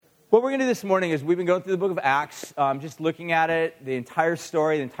What we're going to do this morning is we've been going through the book of Acts, just looking at it, the entire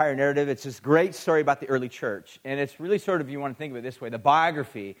story, the entire narrative. It's this great story about the early church. And it's really sort of, you want to think of it this way, the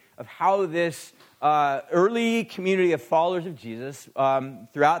biography of how this early community of followers of Jesus,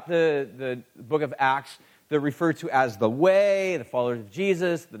 throughout the book of Acts, they're referred to as the Way, the followers of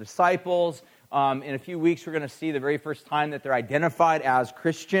Jesus, the disciples. In a few weeks, we're going to see the very first time that they're identified as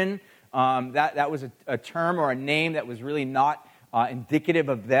Christian. That was a term or a name that was really not indicative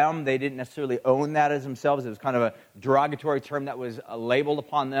of them. They didn't necessarily own that as themselves. It was kind of a derogatory term that was labeled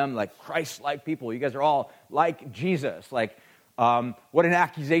upon them, like Christ-like people. You guys are all like Jesus. Like, what an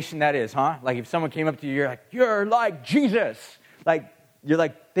accusation that is, huh? Like, if someone came up to you, you're like Jesus. Like, you're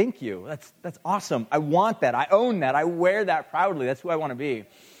like, thank you. That's awesome. I want that. I own that. I wear that proudly. That's who I want to be.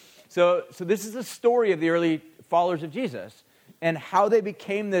 So this is the story of the early followers of Jesus and how they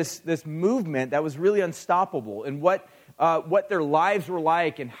became this movement that was really unstoppable, and what their lives were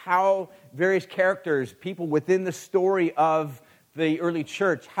like, and how various characters, people within the story of the early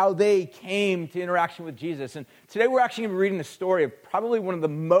church, how they came to interaction with Jesus. And today we're actually going to be reading the story of probably one of the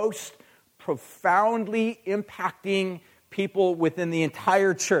most profoundly impacting people within the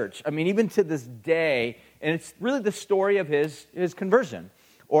entire church. I mean, even to this day, and it's really the story of his conversion,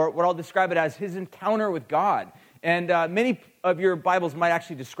 or what I'll describe it as his encounter with God. And many of your Bibles might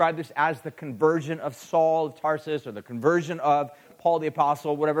actually describe this as the conversion of Saul of Tarsus, or the conversion of Paul the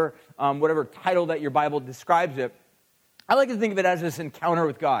Apostle, whatever title that your Bible describes it. I like to think of it as this encounter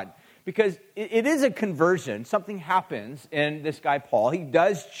with God, because it is a conversion. Something happens in this guy Paul. He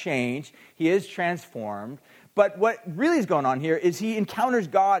does change. He is transformed. But what really is going on here is he encounters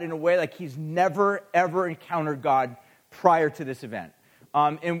God in a way like he's never, ever encountered God prior to this event.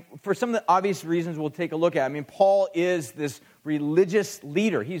 And for some of the obvious reasons we'll take a look at, I mean, Paul is this religious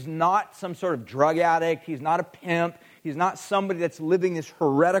leader. He's not some sort of drug addict. He's not a pimp. He's not somebody that's living this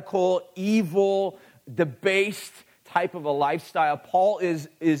heretical, evil, debased type of a lifestyle. Paul is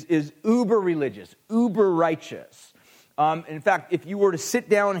uber religious, uber righteous. In fact, if you were to sit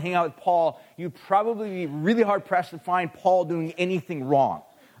down and hang out with Paul, you'd probably be really hard-pressed to find Paul doing anything wrong.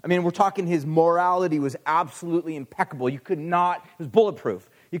 I mean, we're talking his morality was absolutely impeccable. It was bulletproof.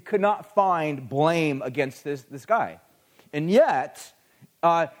 You could not find blame against this guy. And yet,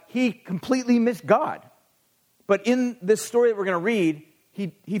 he completely missed God. But in this story that we're going to read,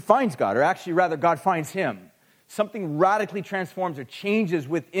 he finds God, or actually rather, God finds him. Something radically transforms or changes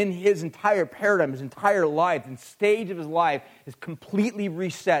within his entire paradigm, his entire life, and stage of his life is completely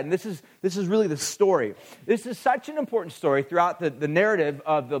reset. And this is really the story. This is such an important story throughout the narrative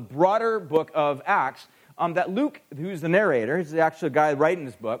of the broader book of Acts, that Luke, who's the narrator, he's actually a guy writing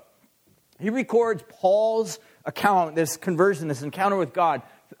this book, he records Paul's account, this conversion, this encounter with God,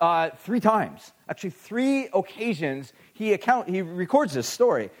 3 times. Actually, 3 occasions he records this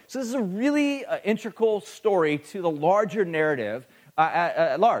story. So this is a really integral story to the larger narrative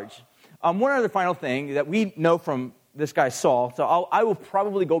at large. One other final thing that we know from this guy Saul, so I will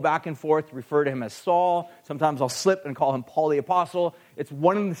probably go back and forth, refer to him as Saul. Sometimes I'll slip and call him Paul the Apostle. It's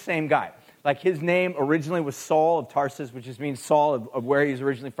one and the same guy. Like, his name originally was Saul of Tarsus, which just means Saul of where he's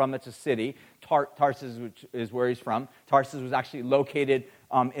originally from. That's a city. Tarsus, which is where he's from. Tarsus was actually located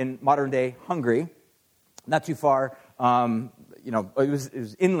in modern-day Hungary, not too far. It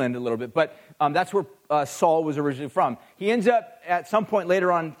was inland a little bit, but that's where Saul was originally from. He ends up, at some point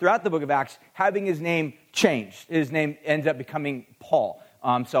later on throughout the book of Acts, having his name changed. His name ends up becoming Paul.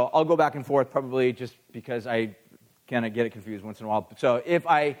 So I'll go back and forth probably just because I kind of get it confused once in a while. So if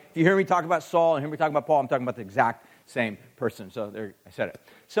you hear me talk about Saul and hear me talk about Paul, I'm talking about the exact same person. So there, I said it.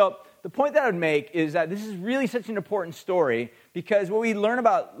 So the point that I would make is that this is really such an important story, because what we learn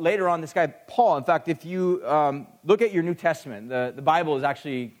about later on this guy Paul, in fact, if you look at your New Testament, the Bible is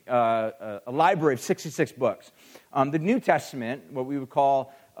actually a library of 66 books. The New Testament, what we would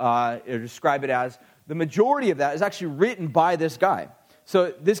call, or describe it as, the majority of that is actually written by this guy.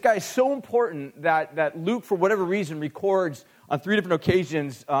 So this guy is so important that Luke, for whatever reason, records on 3 different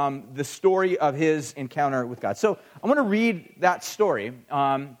occasions the story of his encounter with God. So I'm going to read that story,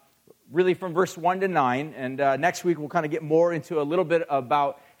 really from verse 1 to 9, and next week we'll kind of get more into a little bit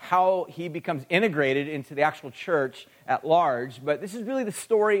about how he becomes integrated into the actual church at large. But this is really the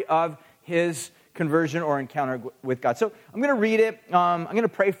story of his conversion or encounter with God. So I'm going to read it. I'm going to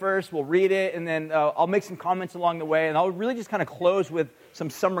pray first. We'll read it, and then I'll make some comments along the way, and I'll really just kind of close with some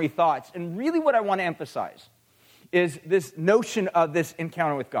summary thoughts. And really what I want to emphasize is this notion of this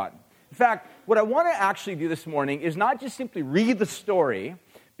encounter with God. In fact, what I want to actually do this morning is not just simply read the story,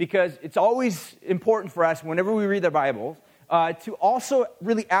 because it's always important for us whenever we read the Bible to also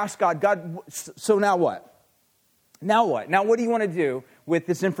really ask God, so now what? Now what? Now what do you want to do with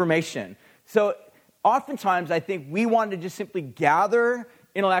this information. So oftentimes, I think we want to just simply gather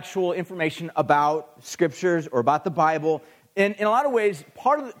intellectual information about scriptures or about the Bible, and in a lot of ways,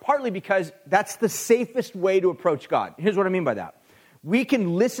 partly because that's the safest way to approach God. Here's what I mean by that. We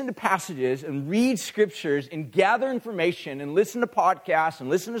can listen to passages and read scriptures and gather information and listen to podcasts and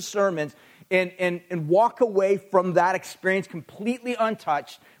listen to sermons and walk away from that experience completely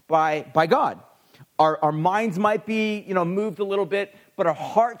untouched by God. Our minds might be, moved a little bit, but our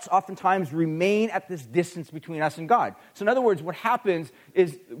hearts oftentimes remain at this distance between us and God. So in other words, what happens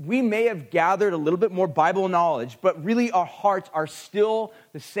is we may have gathered a little bit more Bible knowledge, but really our hearts are still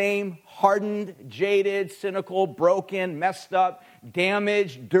the same hardened, jaded, cynical, broken, messed up,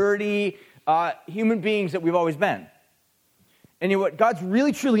 damaged, dirty human beings that we've always been. And what God's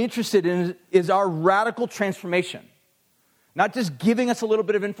really, truly interested in is our radical transformation. Not just giving us a little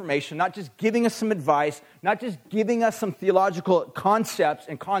bit of information, not just giving us some advice, not just giving us some theological concepts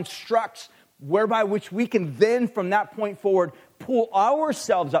and constructs whereby which we can then, from that point forward, pull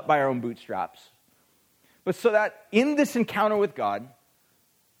ourselves up by our own bootstraps. But so that in this encounter with God,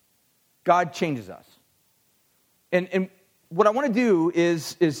 God changes us. And what I want to do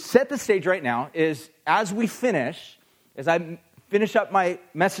is set the stage right now, is as we finish, as I finish up my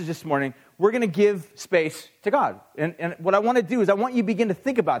message this morning, we're going to give space to God. And what I want to do is I want you to begin to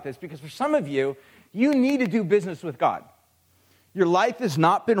think about this, because for some of you, you need to do business with God. Your life has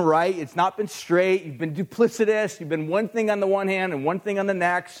not been right. It's not been straight. You've been duplicitous. You've been one thing on the one hand and one thing on the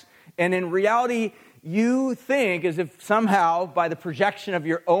next. And in reality, you think as if somehow by the projection of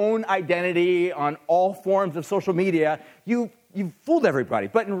your own identity on all forms of social media, you've fooled everybody.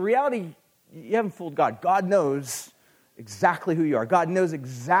 But in reality, you haven't fooled God. God knows exactly who you are. God knows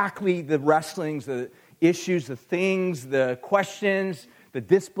exactly the wrestlings, the issues, the things, the questions, the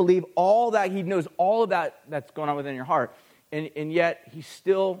disbelief, all that. He knows all of that that's going on within your heart. And yet, He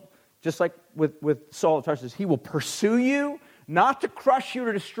still, just like with Saul of Tarsus, He will pursue you, not to crush you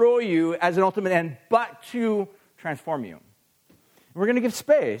or destroy you as an ultimate end, but to transform you. And we're going to give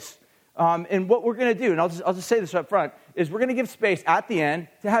space. And what we're going to do, and I'll just say this up front, is we're going to give space at the end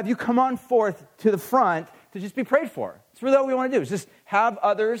to have you come on forth to the front to just be prayed for. It's really all we want to do, is just have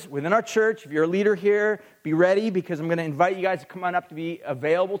others within our church. If you're a leader here, be ready, because I'm going to invite you guys to come on up to be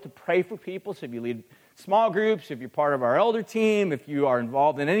available to pray for people. So if you lead small groups, if you're part of our elder team, if you are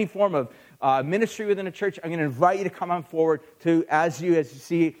involved in any form of ministry within a church, I'm going to invite you to come on forward to, as you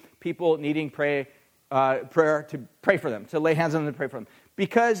see people needing prayer, to pray for them, to lay hands on them and pray for them.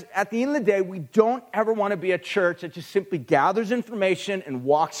 Because at the end of the day, we don't ever want to be a church that just simply gathers information and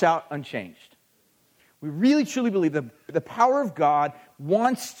walks out unchanged. We really, truly believe that the power of God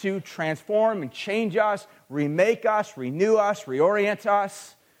wants to transform and change us, remake us, renew us, reorient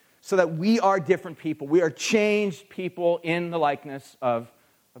us, so that we are different people. We are changed people in the likeness of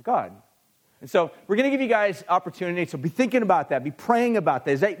God. And so we're going to give you guys opportunity. So be thinking about that. Be praying about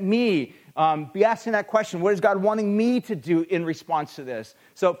that. Is that me? Be asking that question. What is God wanting me to do in response to this?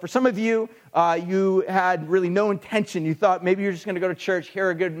 So for some of you, you had really no intention. You thought maybe you're just going to go to church, hear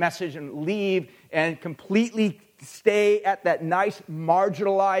a good message, and leave, and completely stay at that nice,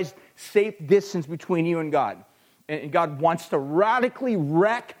 marginalized, safe distance between you and God. And God wants to radically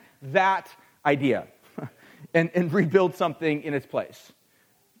wreck that idea and rebuild something in its place.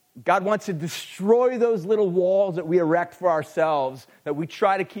 God wants to destroy those little walls that we erect for ourselves, that we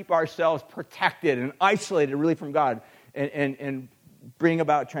try to keep ourselves protected and isolated really from God, and bring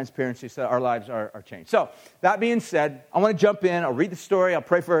about transparency so that our lives are changed. So, that being said, I want to jump in. I'll read the story. I'll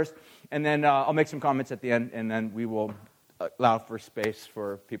pray first, and then I'll make some comments at the end, and then we will allow for space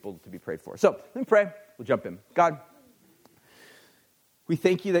for people to be prayed for. So, let me pray. We'll jump in. God, we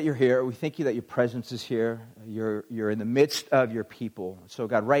thank you that you're here. We thank you that your presence is here. You're in the midst of your people. So,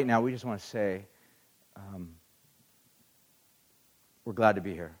 God, right now, we just want to say, we're glad to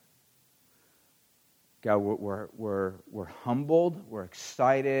be here. God, we're humbled, we're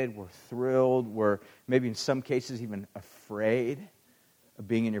excited, we're thrilled, we're maybe in some cases even afraid of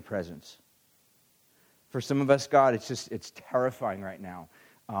being in your presence. For some of us, God, it's terrifying right now.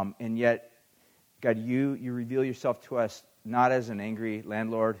 And yet, God, you reveal yourself to us not as an angry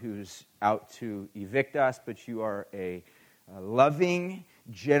landlord who's out to evict us, but you are a loving,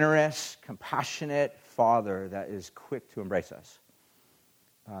 generous, compassionate Father that is quick to embrace us.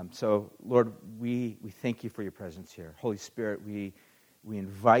 So, Lord, we thank you for your presence here. Holy Spirit, we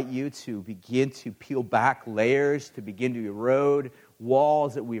invite you to begin to peel back layers, to begin to erode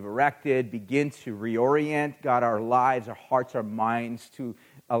walls that we've erected, begin to reorient, God, our lives, our hearts, our minds, to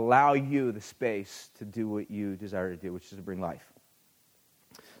allow you the space to do what you desire to do, which is to bring life.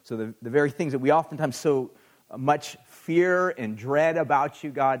 So the very things that we oftentimes so much fear and dread about you,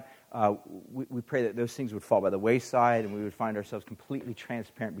 God, we pray that those things would fall by the wayside and we would find ourselves completely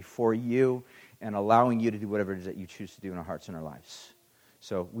transparent before you and allowing you to do whatever it is that you choose to do in our hearts and our lives.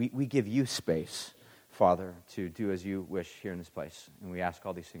 So we give you space, Father, to do as you wish here in this place. And we ask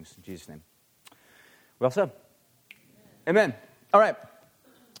all these things in Jesus' name. Well said. Amen. All right.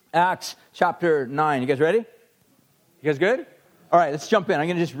 Acts chapter 9. You guys ready? You guys good? All right, let's jump in. I'm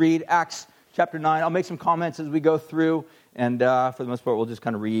going to just read Acts chapter 9. I'll make some comments as we go through. And for the most part, we'll just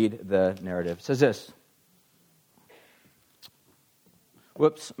kind of read the narrative. It says this.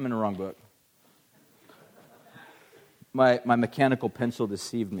 Whoops, I'm in the wrong book. My mechanical pencil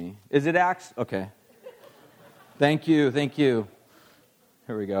deceived me. Is it Acts? Okay. Thank you.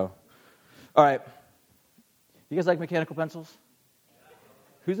 Here we go. All right. You guys like mechanical pencils?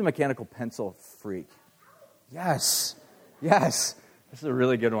 Who's a mechanical pencil freak? Yes. This is a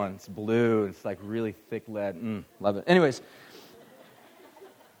really good one. It's blue. It's like really thick lead. Love it. Anyways,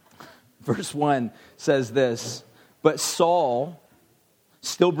 verse 1 says this. But Saul,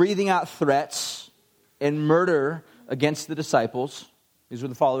 still breathing out threats and murder against the disciples. These were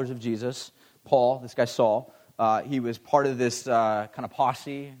the followers of Jesus. Paul, this guy Saul, he was part of this kind of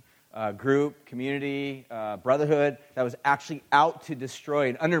posse, group, community, brotherhood that was actually out to destroy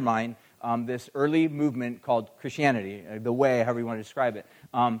and undermine this early movement called Christianity, the way, however you want to describe it.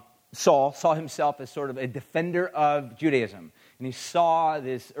 Saul saw himself as sort of a defender of Judaism. And he saw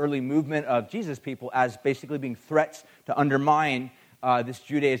this early movement of Jesus people as basically being threats to undermine this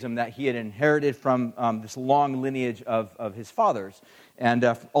Judaism that he had inherited from this long lineage of his fathers, and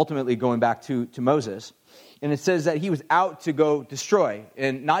ultimately going back to Moses. And it says that he was out to go destroy,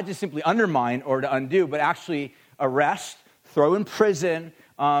 and not just simply undermine or to undo, but actually arrest, throw in prison.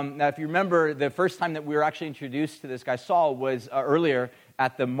 Now, if you remember, the first time that we were actually introduced to this guy Saul was earlier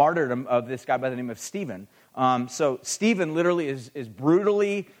at the martyrdom of this guy by the name of Stephen. So Stephen literally is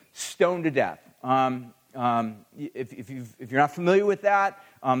brutally stoned to death. If you're not familiar with that,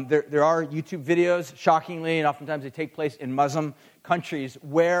 there are YouTube videos, shockingly, and oftentimes they take place in Muslim countries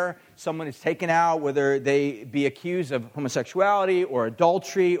where someone is taken out, whether they be accused of homosexuality or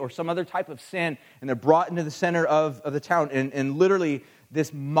adultery or some other type of sin, and they're brought into the center of the town. And literally,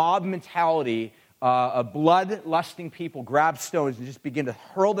 this mob mentality of blood-lusting people grab stones and just begin to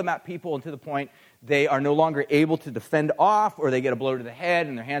hurl them at people, and to the point they are no longer able to defend off, or they get a blow to the head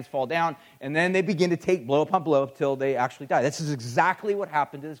and their hands fall down, and then they begin to take blow upon blow until they actually die. This is exactly what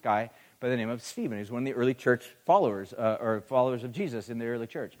happened to this guy by the name of Stephen. He was one of the early church followers, or followers of Jesus in the early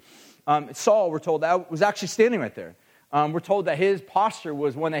church. Saul, we're told, that was actually standing right there. We're told that his posture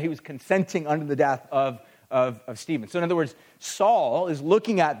was one that he was consenting unto the death of Stephen. So in other words, Saul is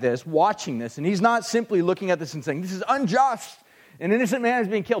looking at this, watching this, and he's not simply looking at this and saying, this is unjust. An innocent man is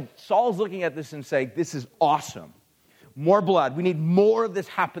being killed. Saul's looking at this and saying, this is awesome. More blood. We need more of this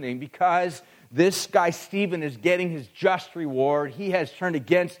happening because this guy Stephen is getting his just reward. He has turned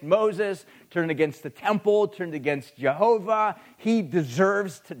against Moses, turned against the temple, turned against Jehovah. He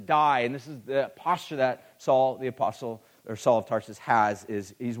deserves to die. And this is the posture that Saul, the apostle, or Saul of Tarsus has,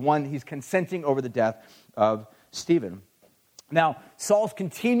 is he's consenting over the death of Stephen. Now, Saul's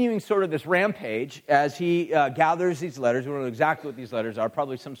continuing sort of this rampage as he gathers these letters. We don't know exactly what these letters are,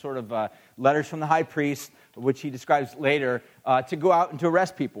 probably some sort of letters from the high priest, which he describes later, to go out and to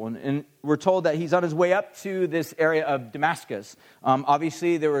arrest people. And we're told that he's on his way up to this area of Damascus.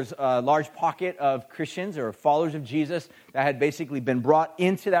 Obviously, there was a large pocket of Christians or followers of Jesus that had basically been brought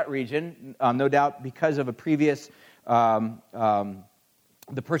into that region, no doubt because of a previous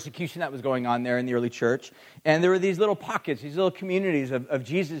the persecution that was going on there in the early church. And there were these little pockets, these little communities of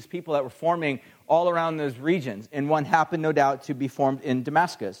Jesus people that were forming all around those regions. And one happened, no doubt, to be formed in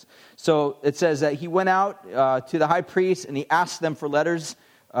Damascus. So it says that he went out to the high priest and he asked them for letters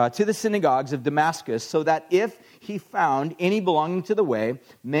to the synagogues of Damascus, so that if he found any belonging to the way,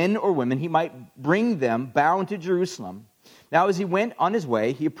 men or women, he might bring them bound to Jerusalem. Now as he went on his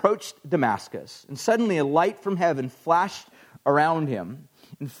way, he approached Damascus, and suddenly a light from heaven flashed around him.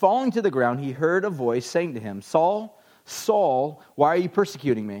 And falling to the ground, he heard a voice saying to him, Saul, Saul, why are you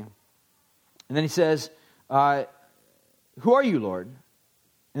persecuting me? And then he says, who are you, Lord?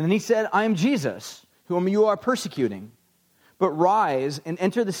 And then he said, I am Jesus, whom you are persecuting. But rise and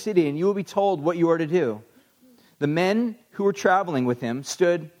enter the city, and you will be told what you are to do. The men who were traveling with him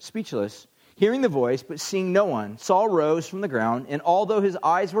stood speechless, hearing the voice, but seeing no one. Saul rose from the ground, and although his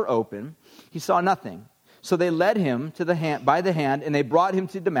eyes were open, he saw nothing. So they led him by the hand, and they brought him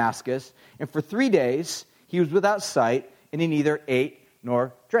to Damascus. And for 3 days he was without sight, and he neither ate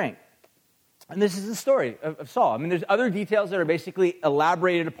nor drank. And this is the story of Saul. I mean, there's other details that are basically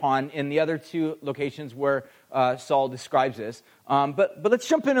elaborated upon in the other two locations where Saul describes this. But let's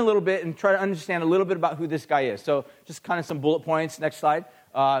jump in a little bit and try to understand a little bit about who this guy is. So just kind of some bullet points. Next slide.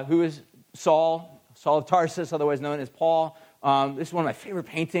 Who is Saul? Saul of Tarsus, otherwise known as Paul. This is one of my favorite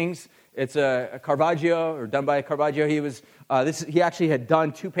paintings. It's a Caravaggio, or done by Caravaggio. He actually had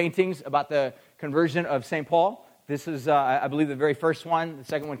done 2 paintings about the conversion of St. Paul. This is, I believe, the very first one. The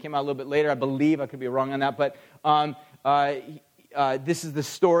second one came out a little bit later, I believe. I could be wrong on that. But this is the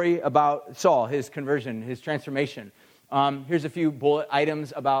story about Saul, his conversion, his transformation. Here's a few bullet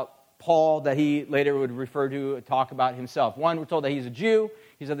items about Paul that he later would refer to, talk about himself. One, we're told that he's a Jew.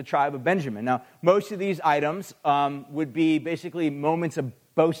 He's of the tribe of Benjamin. Now, most of these items would be basically moments of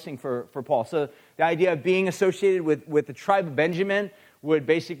boasting for Paul. So the idea of being associated with the tribe of Benjamin would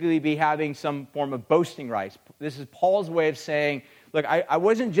basically be having some form of boasting rights. This is Paul's way of saying, look, I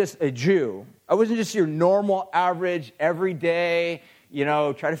wasn't just a Jew. I wasn't just your normal, average, everyday,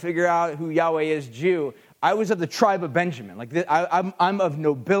 try to figure out who Yahweh is Jew. I was of the tribe of Benjamin. Like I'm of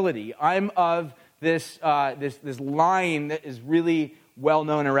nobility. I'm of this line that is really well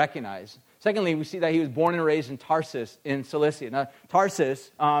known and recognized. Secondly, we see that he was born and raised in Tarsus in Cilicia. Now, Tarsus,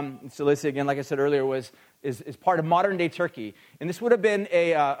 in Cilicia, again, like I said earlier, is part of modern-day Turkey. And this would have been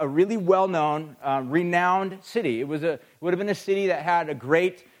a really well-known, renowned city. It would have been a city that had a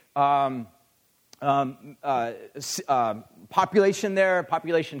great population there,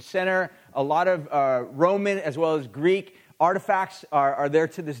 population center. A lot of Roman as well as Greek artifacts are there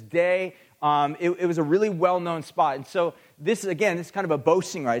to this day. It was a really well-known spot. And so this is kind of a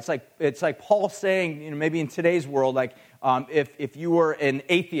boasting, right? It's like Paul saying, maybe in today's world, like if you were an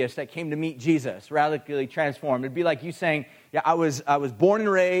atheist that came to meet Jesus, radically transformed, it'd be like you saying, yeah, I was born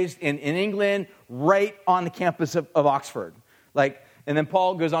and raised in England, right on the campus of Oxford. And then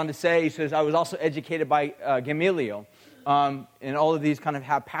Paul goes on to say, he says, I was also educated by Gamaliel. And all of these kind of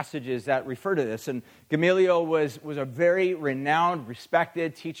have passages that refer to this. And Gamaliel was a very renowned,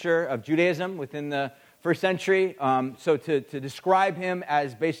 respected teacher of Judaism within the first century. So to describe him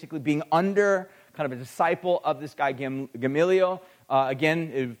as basically being under kind of a disciple of this guy Gamaliel,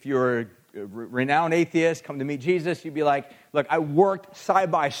 again, if you're a renowned atheist, come to meet Jesus, you'd be like, look, I worked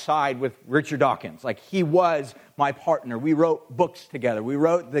side by side with Richard Dawkins. Like, he was my partner. We wrote books together. We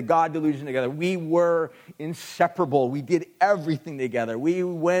wrote The God Delusion together. We were inseparable. We did everything together. We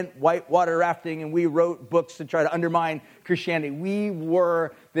went whitewater rafting and we wrote books to try to undermine Christianity. We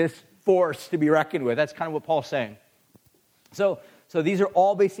were this force to be reckoned with. That's kind of what Paul's saying. So these are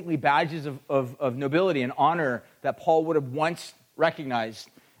all basically badges of nobility and honor that Paul would have once recognized.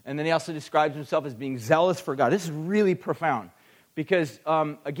 And then he also describes himself as being zealous for God. This is really profound because,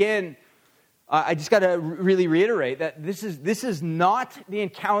 again, I just got to really reiterate that this is not the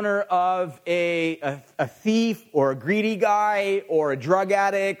encounter of a thief or a greedy guy or a drug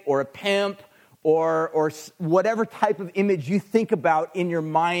addict or a pimp or whatever type of image you think about in your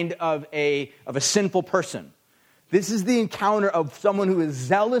mind of a sinful person. This is the encounter of someone who is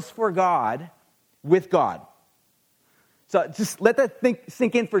zealous for God with God. So just let that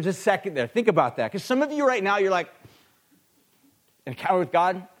sink in for just a second there. Think about that. Because some of you right now, you're like, encounter with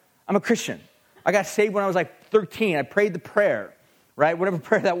God? I'm a Christian. I got saved when I was like 13. I prayed the prayer, right? Whatever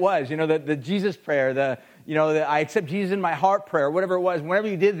prayer that was. The Jesus prayer, the I accept Jesus in my heart prayer, whatever it was, whenever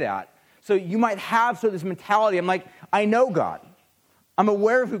you did that. So you might have this mentality. I'm like, I know God. I'm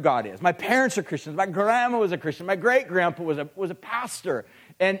aware of who God is. My parents are Christians. My grandma was a Christian. My great-grandpa was a pastor.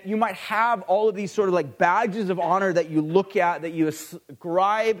 And you might have all of these sort of like badges of honor that you look at, that you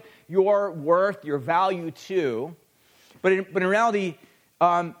ascribe your worth, your value to. But in reality,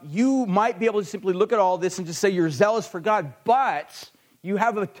 you might be able to simply look at all this and just say you're zealous for God, but you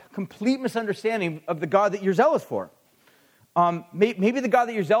have a complete misunderstanding of the God that you're zealous for. Maybe the God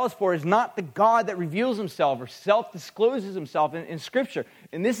that you're zealous for is not the God that reveals himself or self-discloses himself in Scripture.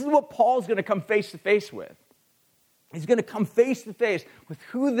 And this is what Paul's going to come face to face with. He's going to come face to face with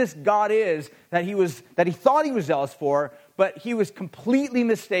who this God is that he thought he was zealous for, but he was completely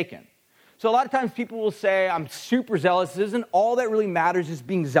mistaken. So a lot of times people will say, I'm super zealous. Isn't all that really matters is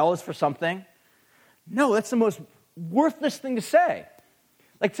being zealous for something? No, that's the most worthless thing to say.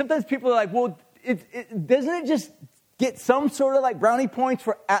 Like sometimes people are like, well, doesn't it just get some sort of like brownie points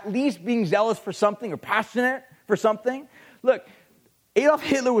for at least being zealous for something or passionate for something? Look, Adolf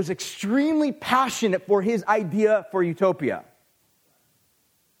Hitler was extremely passionate for his idea for utopia.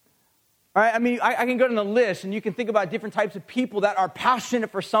 All right, I mean, I can go down the list and you can think about different types of people that are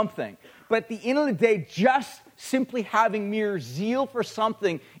passionate for something. But at the end of the day, just simply having mere zeal for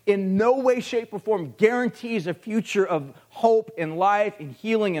something in no way, shape, or form guarantees a future of hope and life and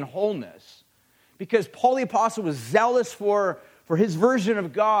healing and wholeness. because Paul the Apostle was zealous for his version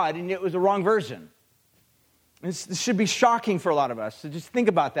of God, and it was the wrong version. This should be shocking for a lot of us. So just think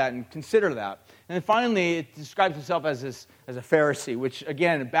about that and consider that. And then finally, it describes itself as a Pharisee, which,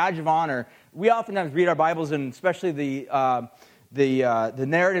 again, a badge of honor. We oftentimes read our Bibles, and especially the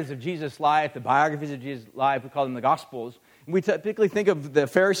narratives of Jesus' life, the biographies of Jesus' life, we call them the Gospels. And we typically think of the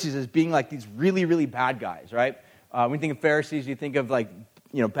Pharisees as being like these really, really bad guys, right? When you think of Pharisees, you think of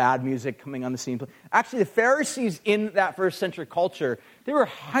bad music coming on the scene. Actually, the Pharisees in that first century culture, they were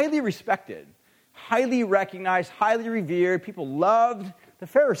highly respected, highly recognized, highly revered. People loved the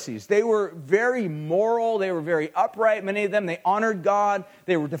Pharisees. They were very moral. They were very upright. Many of them, they honored God.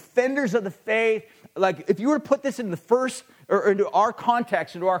 They were defenders of the faith. Like, if you were to put this in the first, or into our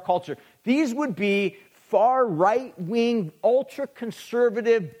context, into our culture, these would be far right-wing,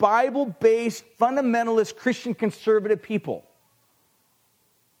 ultra-conservative, Bible-based, fundamentalist, Christian conservative people.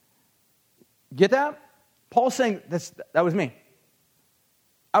 Get that? Paul's saying, that was me.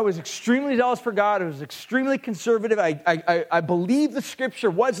 I was extremely zealous for God. I was extremely conservative. I believed the Scripture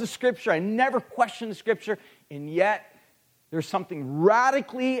was the Scripture. I never questioned the Scripture. And yet, there's something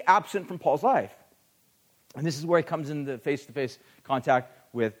radically absent from Paul's life. And this is where he comes into face-to-face contact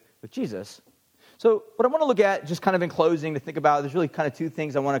with Jesus. So what I want to look at, just kind of in closing, to think about, there's really kind of two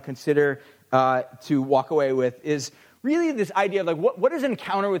things I want to consider to walk away with, is really this idea of what does an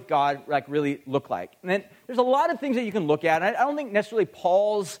encounter with God really look like? And then there's a lot of things that you can look at. And I don't think necessarily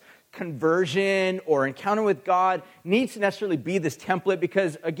Paul's conversion or encounter with God needs to necessarily be this template,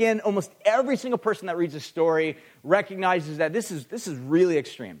 because again, almost every single person that reads the story recognizes that this is really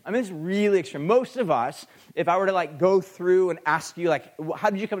extreme. I mean, it's really extreme. Most of us, if I were to go through and ask you how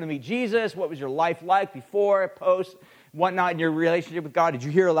did you come to meet Jesus? What was your life like before, post, whatnot in your relationship with God? Did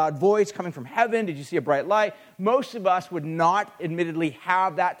you hear a loud voice coming from heaven? Did you see a bright light? Most of us would not admittedly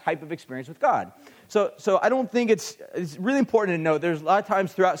have that type of experience with God. So I don't think it's really important to note there's a lot of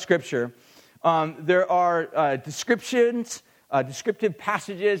times throughout Scripture there are descriptions, descriptive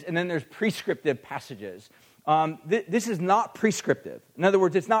passages, and then there's prescriptive passages. This is not prescriptive. In other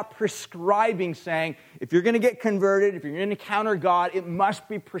words, it's not prescribing, saying if you're going to get converted, if you're going to encounter God, it must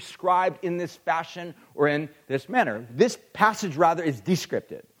be prescribed in this fashion or in this manner. This passage, rather, is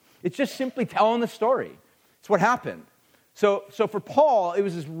descriptive. It's just simply telling the story. It's what happened. So for Paul, it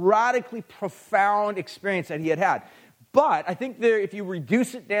was this radically profound experience that he had. But I think if you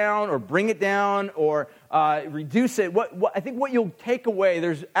reduce it down or bring it down or reduce it, I think what you'll take away,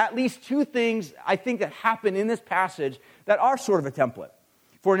 there's at least two things I think that happen in this passage that are sort of a template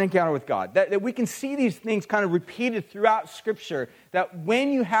for an encounter with God. That we can see these things kind of repeated throughout Scripture, that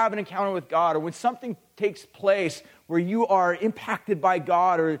when you have an encounter with God or when something takes place where you are impacted by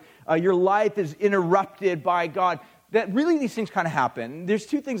God or your life is interrupted by God, that really these things kind of happen. There's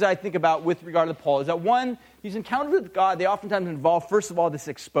two things I think about with regard to Paul. Is that one, these encounters with God, they oftentimes involve, first of all, this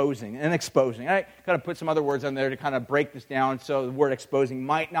exposing. I kind of put some other words on there to kind of break this down, so the word exposing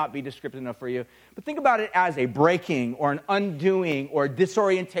might not be descriptive enough for you. But think about it as a breaking or an undoing or a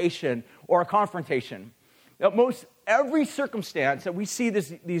disorientation or a confrontation. Most every circumstance that we see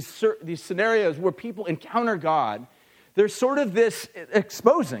these scenarios where people encounter God, there's sort of this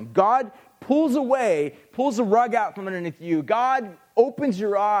exposing. God pulls the rug out from underneath you. God opens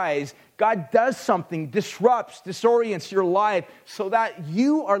your eyes. God does something, disrupts, disorients your life so that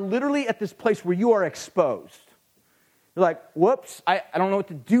you are literally at this place where you are exposed. You're like, whoops, I don't know what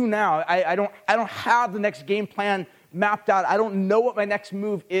to do now. I don't have the next game plan mapped out. I don't know what my next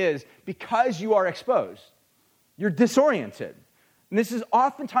move is because you are exposed. You're disoriented. And this is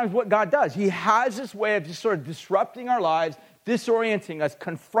oftentimes what God does. He has this way of just sort of disrupting our lives, disorienting us,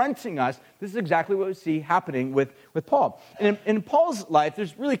 confronting us. This is exactly what we see happening with Paul. And in Paul's life,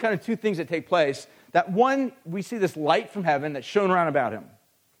 there's really kind of two things that take place. That one, we see this light from heaven that shone around about him.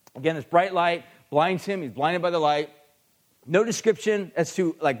 Again, this bright light blinds him. He's blinded by the light. No description as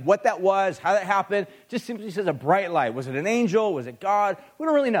to what that was, how that happened. Just simply says a bright light. Was it an angel? Was it God? We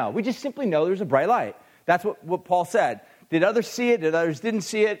don't really know. We just simply know there's a bright light. That's what Paul said. Did others see it? Did others didn't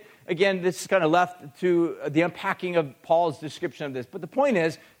see it? Again, this is kind of left to the unpacking of Paul's description of this. But the point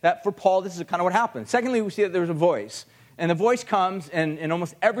is that for Paul, this is kind of what happened. Secondly, we see that there was a voice. And the voice comes, and in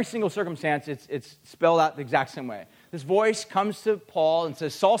almost every single circumstance, it's spelled out the exact same way. This voice comes to Paul and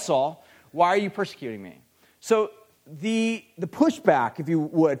says, Saul, Saul, why are you persecuting me? So the pushback, if you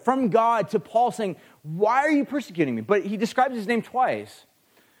would, from God to Paul saying, why are you persecuting me? But he describes his name twice.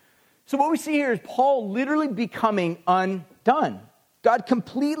 So what we see here is Paul literally becoming undone. God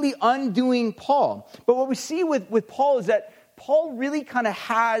completely undoing Paul. But what we see with Paul is that Paul really kind of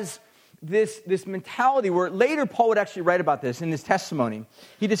has this mentality where later Paul would actually write about this in his testimony.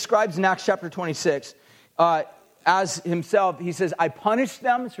 He describes in Acts chapter 26, as himself, he says, I punished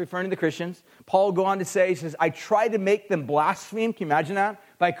them, it's referring to the Christians. Paul will go on to say, he says, I tried to make them blaspheme. Can you imagine that?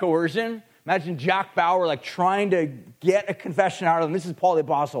 By coercion. Imagine Jack Bauer like trying to get a confession out of them. This is Paul the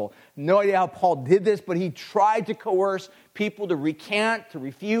Apostle. No idea how Paul did this, but he tried to coerce people to recant, to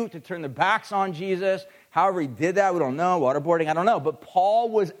refute, to turn their backs on Jesus. However he did that, we don't know. Waterboarding, I don't know. But Paul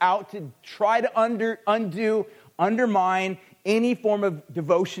was out to try to undermine any form of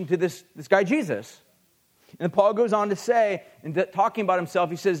devotion to this guy Jesus. And Paul goes on to say, and talking about himself,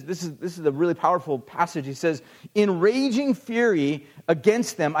 he says, this is a really powerful passage. He says, in raging fury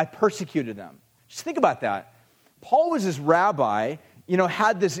against them, I persecuted them. Just think about that. Paul was this rabbi,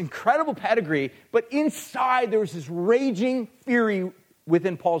 had this incredible pedigree, but inside there was this raging fury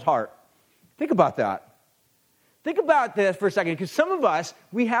within Paul's heart. Think about that. Think about this for a second, because some of us,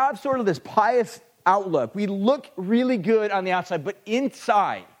 we have sort of this pious outlook. We look really good on the outside, but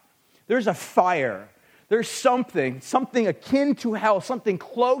inside, there's a fire. There's something akin to hell, something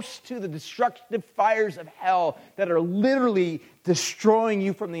close to the destructive fires of hell that are literally destroying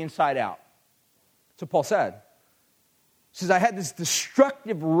you from the inside out. That's what Paul said. He says, I had this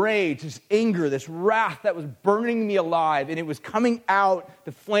destructive rage, this anger, this wrath that was burning me alive, and it was coming out,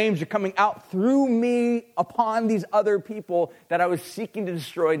 the flames are coming out through me upon these other people that I was seeking to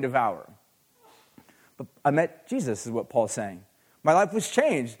destroy and devour. But I met Jesus, is what Paul's saying. My life was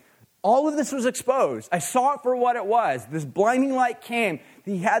changed. All of this was exposed. I saw it for what it was. This blinding light came.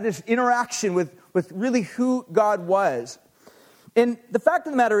 He had this interaction with really who God was. And the fact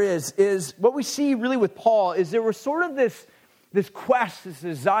of the matter is what we see really with Paul is there was sort of this quest, this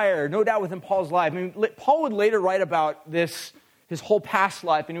desire, no doubt within Paul's life. I mean, Paul would later write about this, his whole past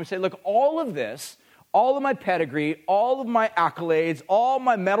life, and he would say, look, all of this, all of my pedigree, all of my accolades, all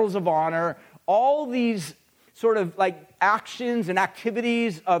my medals of honor, all these sort of like actions and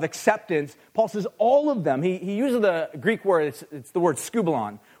activities of acceptance, Paul says all of them, he uses the Greek word, it's the word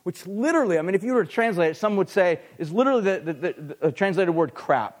skubalon, which literally, I mean, if you were to translate it, some would say is literally the translated word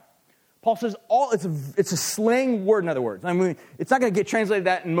crap. Paul says it's a slang word, in other words. I mean, it's not going to get translated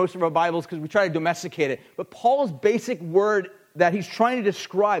that in most of our Bibles because we try to domesticate it, but Paul's basic word that he's trying to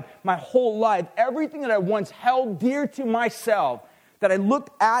describe my whole life, everything that I once held dear to myself, that I looked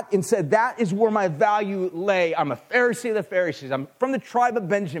at and said, that is where my value lay. I'm a Pharisee of the Pharisees. I'm from the tribe of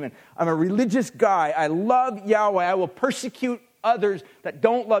Benjamin. I'm a religious guy. I love Yahweh. I will persecute others that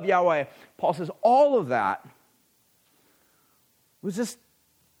don't love Yahweh. Paul says all of that was just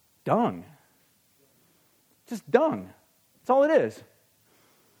dung. Just dung. That's all it is.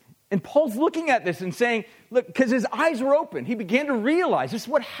 And Paul's looking at this and saying, look, because his eyes were open. He began to realize this is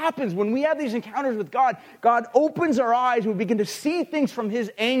what happens when we have these encounters with God. God opens our eyes. We begin to see things from his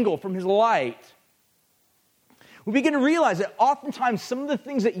angle, from his light. We begin to realize that oftentimes some of the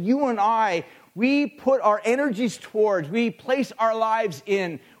things that you and I, we put our energies towards, we place our lives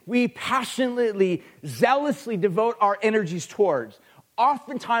in, we passionately, zealously devote our energies towards,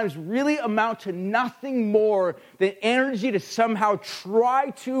 oftentimes really amount to nothing more than energy to somehow try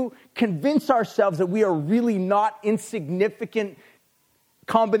to convince ourselves that we are really not insignificant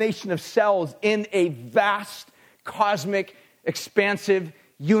combination of cells in a vast, cosmic, expansive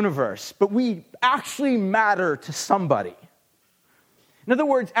universe. But we actually matter to somebody. In other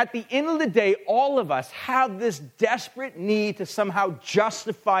words, at the end of the day, all of us have this desperate need to somehow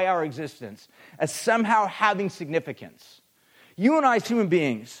justify our existence as somehow having significance. You and I as human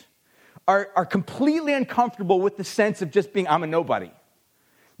beings are completely uncomfortable with the sense of just being, I'm a nobody.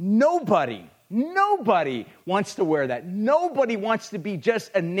 Nobody wants to wear that. Nobody wants to be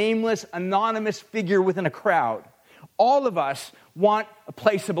just a nameless, anonymous figure within a crowd. All of us want a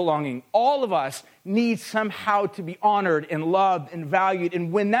place of belonging. All of us need somehow to be honored and loved and valued.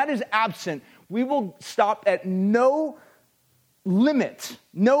 And when that is absent, we will stop at no limit,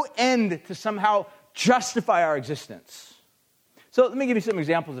 no end to somehow justify our existence. So let me give you some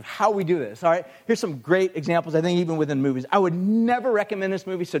examples of how we do this, all right? Here's some great examples, I think, even within movies. I would never recommend this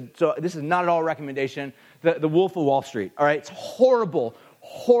movie, so this is not at all a recommendation. The Wolf of Wall Street, all right? It's horrible,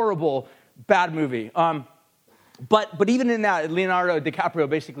 bad movie. But even in that, Leonardo DiCaprio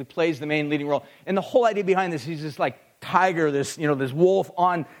basically plays the main leading role. And the whole idea behind this, he's this like tiger, this wolf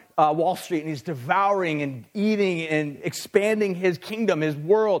on Wall Street, and he's devouring and eating and expanding his kingdom, his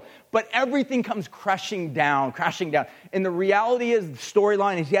world. But everything comes crashing down. And the reality is, the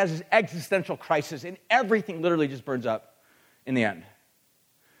storyline is he has this existential crisis, and everything literally just burns up in the end.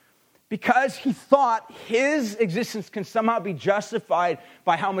 because he thought his existence can somehow be justified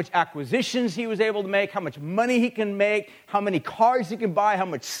by how much acquisitions he was able to make, how much money he can make, how many cars he can buy, how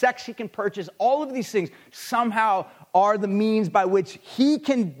much sex he can purchase. All of these things somehow are the means by which he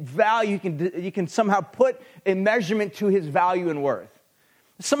can value, he can somehow put a measurement to his value and worth.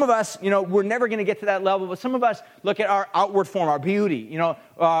 Some of us, we're never going to get to that level, but some of us look at our outward form, our beauty,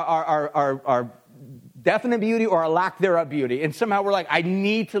 our definite beauty or a lack thereof beauty. And somehow we're like, I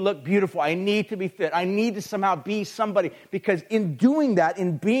need to look beautiful. I need to be fit. I need to somehow be somebody. Because in doing that,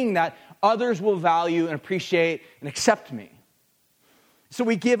 in being that, others will value and appreciate and accept me. So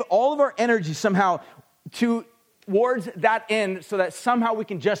we give all of our energy somehow towards that end so that somehow we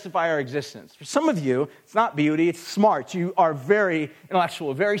can justify our existence. For some of you, it's not beauty, it's smart. You are very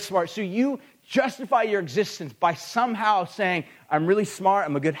intellectual, very smart. So you justify your existence by somehow saying, I'm really smart,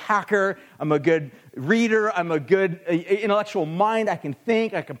 I'm a good hacker, I'm a good reader, I'm a good intellectual mind, I can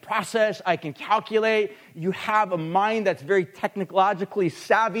think, I can process, I can calculate. You have a mind that's very technologically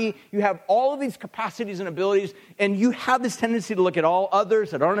savvy. You have all of these capacities and abilities, and you have this tendency to look at all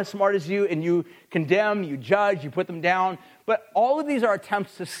others that aren't as smart as you, and you condemn, you judge, you put them down. But all of these are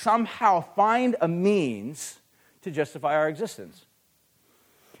attempts to somehow find a means to justify our existence.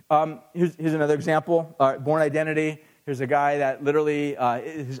 Here's another example, Born Identity. Here's a guy that literally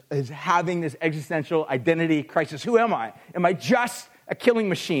is having this existential identity crisis. Who am I? Am I just a killing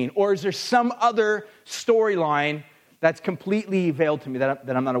machine? Or is there some other storyline that's completely veiled to me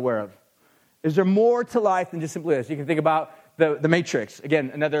that I'm not aware of? Is there more to life than just simply this? You can think about the Matrix.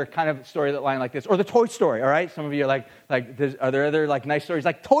 Again, another kind of storyline like this. Or the Toy Story, all right? Some of you are like are there other nice stories?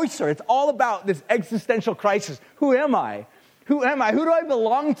 Like Toy Story, it's all about this existential crisis. Who am I? Who am I? Who do I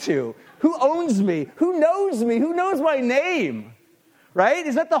belong to? Who owns me? Who knows me? Who knows my name? Right?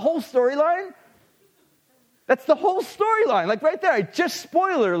 Is that the whole storyline? That's the whole storyline. Like right there, I just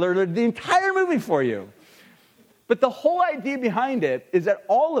spoiler alert the entire movie for you. But the whole idea behind it is that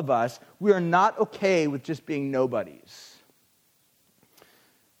all of us, we are not okay with just being nobodies.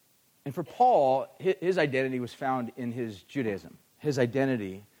 And for Paul, his identity was found in his Judaism. His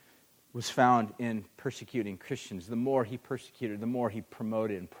identity was found in persecuting Christians. The more he persecuted, the more he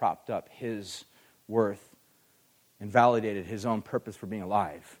promoted and propped up his worth and validated his own purpose for being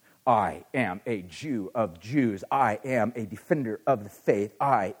alive. I am a Jew of Jews. I am a defender of the faith.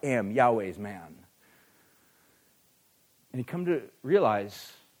 I am Yahweh's man. And he come to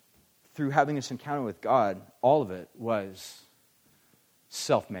realize through having this encounter with God, all of it was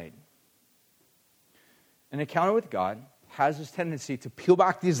self-made. An encounter with God has this tendency to peel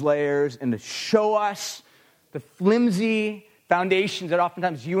back these layers and to show us the flimsy foundations that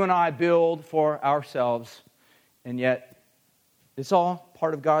oftentimes you and I build for ourselves, and yet it's all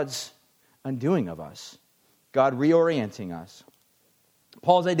part of God's undoing of us, God reorienting us.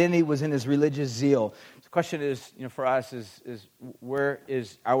 Paul's identity was in his religious zeal. The question is, for us is where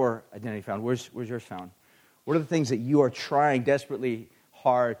is our identity found? Where's yours found? What are the things that you are trying desperately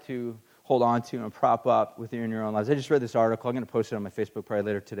hard to hold on to and prop up within your own lives? I just read this article. I'm going to post it on my Facebook probably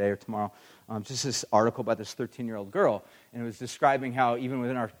later today or tomorrow. Just this article about this 13-year-old girl, and it was describing how even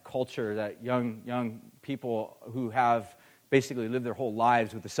within our culture that young people who have basically lived their whole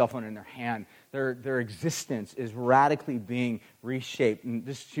lives with a cell phone in their hand, their existence is radically being reshaped.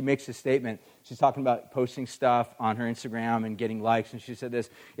 And she makes a statement. She's talking about posting stuff on her Instagram and getting likes, and she said this: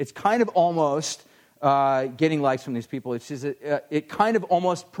 it's kind of almost getting likes from these people. It says it kind of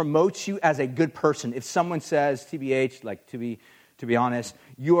almost promotes you as a good person. If someone says, TBH, like to be honest,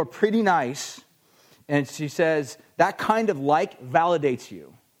 you are pretty nice, and she says that kind of like validates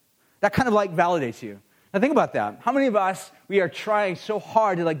you. That kind of like validates you. Now think about that. How many of us, we are trying so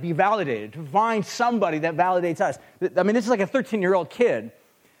hard to be validated, to find somebody that validates us? I mean, this is like a 13-year-old kid.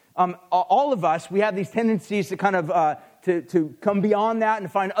 All of us, we have these tendencies to kind of to come beyond that and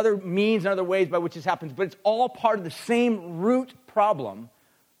to find other means and other ways by which this happens. But it's all part of the same root problem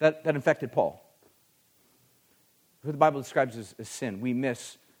that infected Paul. Who the Bible describes as sin. We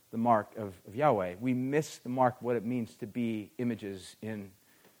miss the mark of Yahweh. We miss the mark of what it means to be images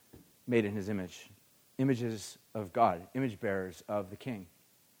made in his image. Images of God, image bearers of the King.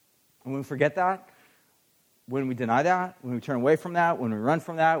 And when we forget that, when we deny that, when we turn away from that, when we run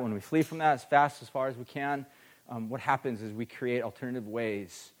from that, when we flee from that as far as we can, what happens is we create alternative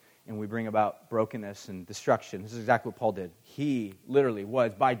ways and we bring about brokenness and destruction. This is exactly what Paul did. He literally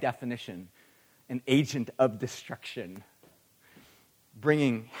was, by definition, an agent of destruction,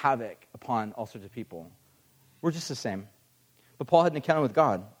 bringing havoc upon all sorts of people. We're just the same. But Paul had an encounter with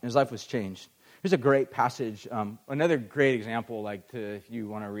God, and his life was changed. Here's a great passage. Another great example, if you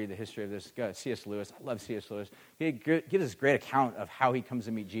want to read the history of this, C.S. Lewis. I love C.S. Lewis. He gives this great account of how he comes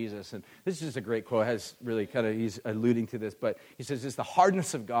to meet Jesus. And this is just a great quote. He's alluding to this, but he says this: the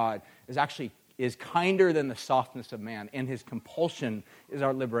hardness of God is kinder than the softness of man, and his compulsion is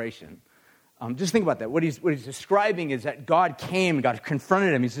our liberation. Just think about that. What he's describing is that God came, God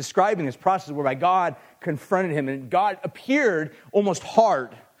confronted him. He's describing this process whereby God confronted him, and God appeared almost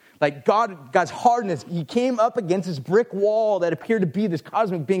hard. Like God's hardness, he came up against this brick wall that appeared to be this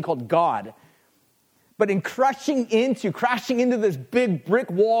cosmic being called God. But in crashing into this big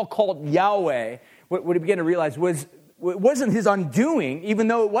brick wall called Yahweh, what he began to realize was, it wasn't his undoing, even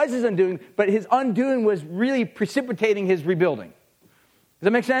though it was his undoing, but his undoing was really precipitating his rebuilding. Does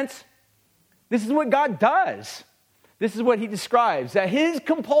that make sense? This is what God does. This is what he describes, that his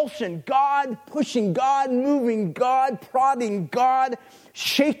compulsion, God pushing, God moving, God prodding, God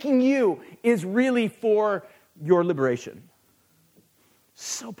shaking you, is really for your liberation.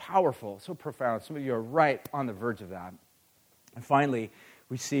 So powerful, so profound. Some of you are right on the verge of that. And finally,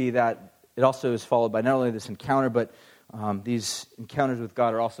 we see that it also is followed by not only this encounter, but these encounters with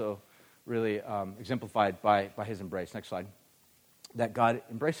God are also really exemplified by his embrace. Next slide. That God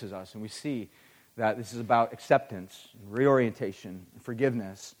embraces us, and we see that this is about acceptance, reorientation,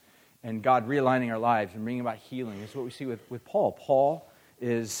 forgiveness, and God realigning our lives and bringing about healing. This is what we see with Paul. Paul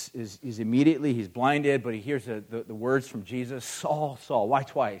is immediately, he's blinded, but he hears the words from Jesus, Saul, Saul. Why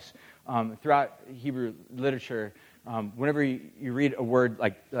twice? Throughout Hebrew literature, whenever you read a word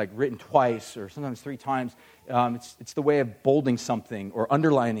like written twice or sometimes 3 times, it's the way of bolding something or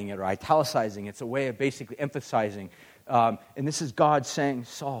underlining it or italicizing. It's a way of basically emphasizing. And this is God saying,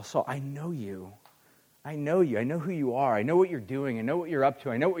 Saul, Saul, I know you. I know you. I know who you are. I know what you're doing. I know what you're up to.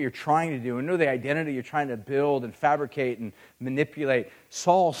 I know what you're trying to do. I know the identity you're trying to build and fabricate and manipulate.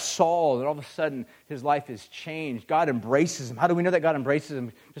 Saul, Saul, and all of a sudden his life is changed. God embraces him. How do we know that God embraces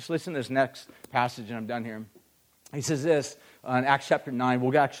him? Just listen to this next passage, and I'm done here. He says this in Acts chapter 9.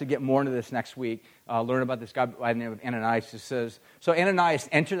 We'll actually get more into this next week. Learn about this guy by the name of Ananias. He says, so Ananias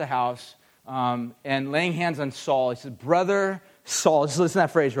entered the house, and laying hands on Saul, he says, Brother Saul. Just listen to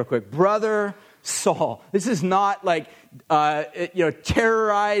that phrase real quick. Brother Saul. This is not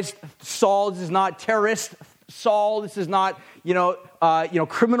terrorized Saul. This is not terrorist Saul. This is not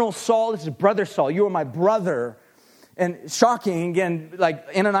criminal Saul. This is brother Saul. You are my brother. And shocking, again,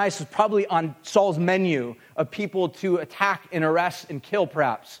 Ananias was probably on Saul's menu of people to attack and arrest and kill,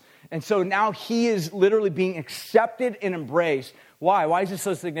 perhaps. And so now he is literally being accepted and embraced. Why? Why is this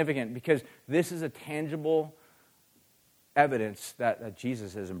so significant? Because this is a tangible evidence that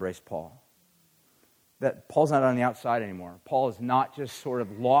Jesus has embraced Paul. That Paul's not on the outside anymore. Paul is not just sort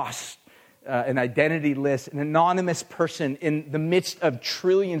of lost, an identityless, an anonymous person in the midst of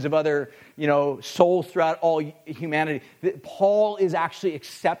trillions of other, souls throughout all humanity. Paul is actually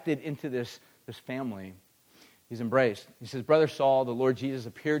accepted into this family. He's embraced. He says, Brother Saul, the Lord Jesus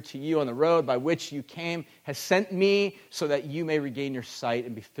appeared to you on the road by which you came, has sent me so that you may regain your sight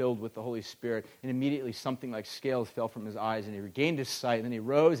and be filled with the Holy Spirit. And immediately something like scales fell from his eyes, and he regained his sight. And then he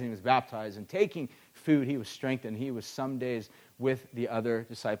rose and he was baptized. And taking food, he was strengthened. He was some days with the other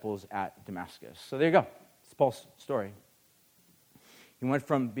disciples at Damascus. So there you go. It's Paul's story. He went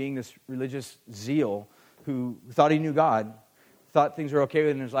from being this religious zeal who thought he knew God, thought things were okay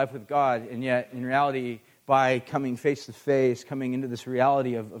in his life with God, and yet in reality, by coming face to face, coming into this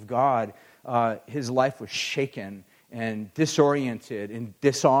reality of God, his life was shaken and disoriented and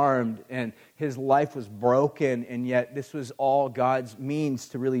disarmed, and his life was broken, and yet this was all God's means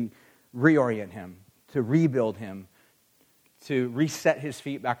to really reorient him, to rebuild him, to reset his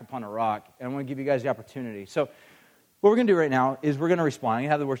feet back upon a rock. And I want to give you guys the opportunity. So what we're going to do right now is we're going to respond. I'm going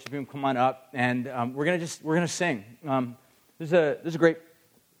to have the worship team come on up, and we're going to sing. There's a great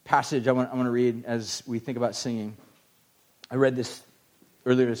passage I want to read as we think about singing. I read this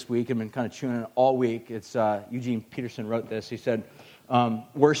earlier this week. I've been kind of chewing it all week. It's Eugene Peterson wrote this. He said,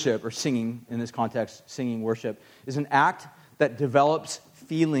 worship, or singing in this context, singing worship, is an act that develops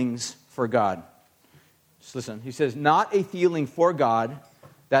feelings for God. Just listen. He says, not a feeling for God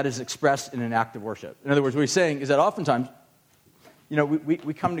that is expressed in an act of worship. In other words, what he's saying is that oftentimes,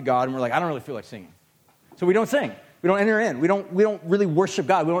 we come to God and we're like, I don't really feel like singing. So we don't sing. We don't enter in. We don't really worship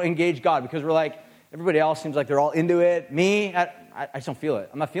God. We don't engage God because we're like, everybody else seems like they're all into it. Me, I just don't feel it.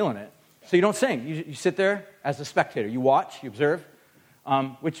 I'm not feeling it. So you don't sing. You sit there as a spectator. You watch, you observe,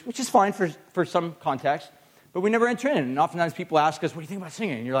 which is fine for some context. But we never enter in. And oftentimes people ask us, what do you think about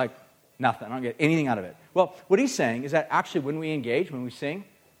singing? And you're like, nothing. I don't get anything out of it. Well, what he's saying is that actually when we engage, when we sing,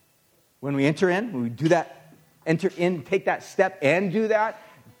 when we enter in, when we do that, enter in, take that step and do that,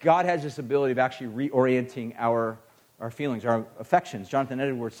 God has this ability of actually reorienting our feelings, our affections. Jonathan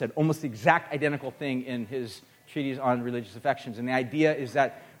Edwards said almost the exact identical thing in his treatise on religious affections. And the idea is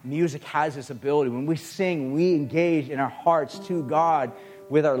that music has this ability. When we sing, we engage in our hearts to God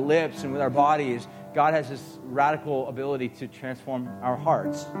with our lips and with our bodies. God has this radical ability to transform our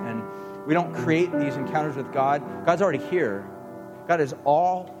hearts. And we don't create these encounters with God. God's already here. God is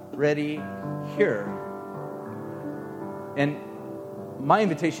already here. And my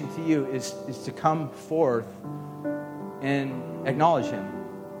invitation to you is to come forth and acknowledge Him,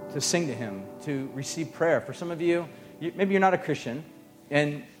 to sing to Him, to receive prayer. For some of you, maybe you're not a Christian,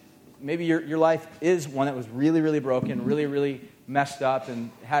 and maybe your life is one that was really, really broken, really, really messed up,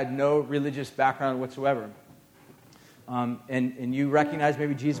 and had no religious background whatsoever. And you recognize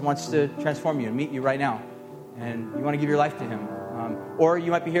maybe Jesus wants to transform you and meet you right now, and you want to give your life to Him. Or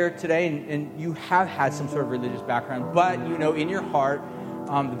you might be here today and you have had some sort of religious background, but you know in your heart,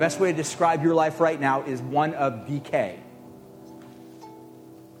 the best way to describe your life right now is one of decay.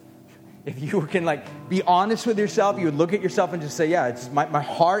 If you can be honest with yourself, you would look at yourself and just say, yeah, it's my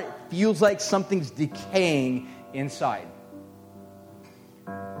heart feels like something's decaying inside.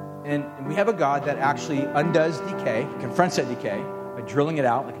 And we have a God that actually undoes decay, confronts that decay by drilling it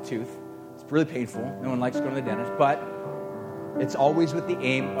out like a tooth. It's really painful. No one likes going to the dentist, but it's always with the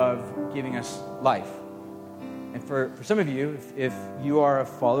aim of giving us life. And for some of you, if you are a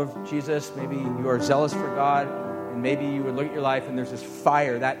follower of Jesus, maybe you are zealous for God, and maybe you would look at your life and there's this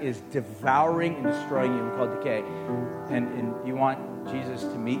fire that is devouring and destroying you, we call it decay. And you want Jesus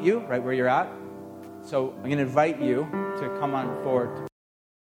to meet you right where you're at. So I'm going to invite you to come on forward.